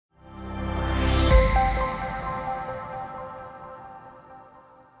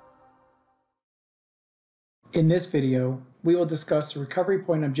In this video, we will discuss the recovery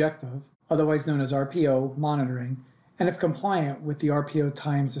point objective, otherwise known as RPO monitoring, and if compliant with the RPO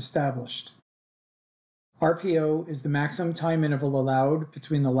times established. RPO is the maximum time interval allowed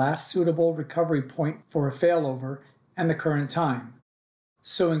between the last suitable recovery point for a failover and the current time.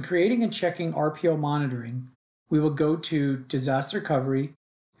 So in creating and checking RPO monitoring, we will go to Disaster Recovery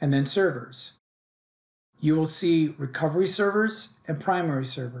and then Servers. You will see Recovery Servers and Primary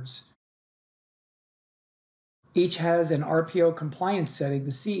Servers. Each has an RPO compliance setting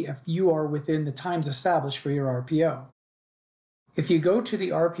to see if you are within the times established for your RPO. If you go to the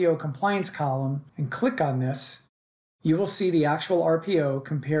RPO compliance column and click on this, you will see the actual RPO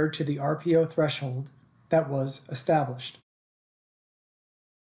compared to the RPO threshold that was established.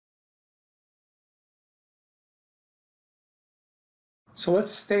 So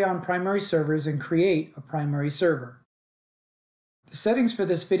let's stay on primary servers and create a primary server. The settings for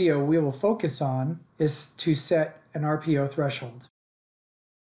this video we will focus on is to set an RPO threshold.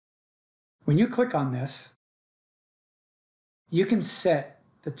 When you click on this, you can set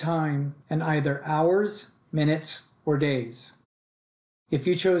the time in either hours, minutes, or days. If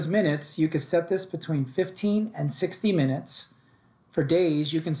you chose minutes, you could set this between 15 and 60 minutes. For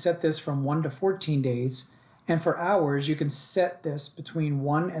days, you can set this from 1 to 14 days. And for hours, you can set this between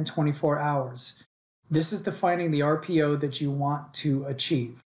 1 and 24 hours. This is defining the RPO that you want to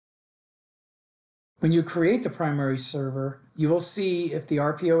achieve. When you create the primary server, you will see if the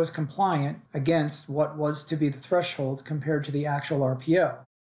RPO is compliant against what was to be the threshold compared to the actual RPO.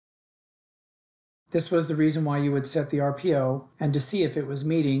 This was the reason why you would set the RPO and to see if it was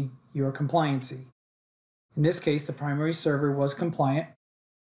meeting your compliancy. In this case, the primary server was compliant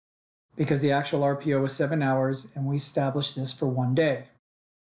because the actual RPO was 7 hours and we established this for 1 day.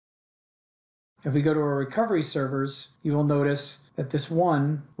 If we go to our recovery servers, you will notice that this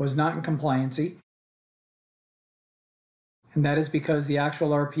one was not in compliancy. And that is because the actual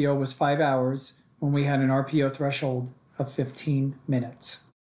RPO was 5 hours when we had an RPO threshold of 15 minutes.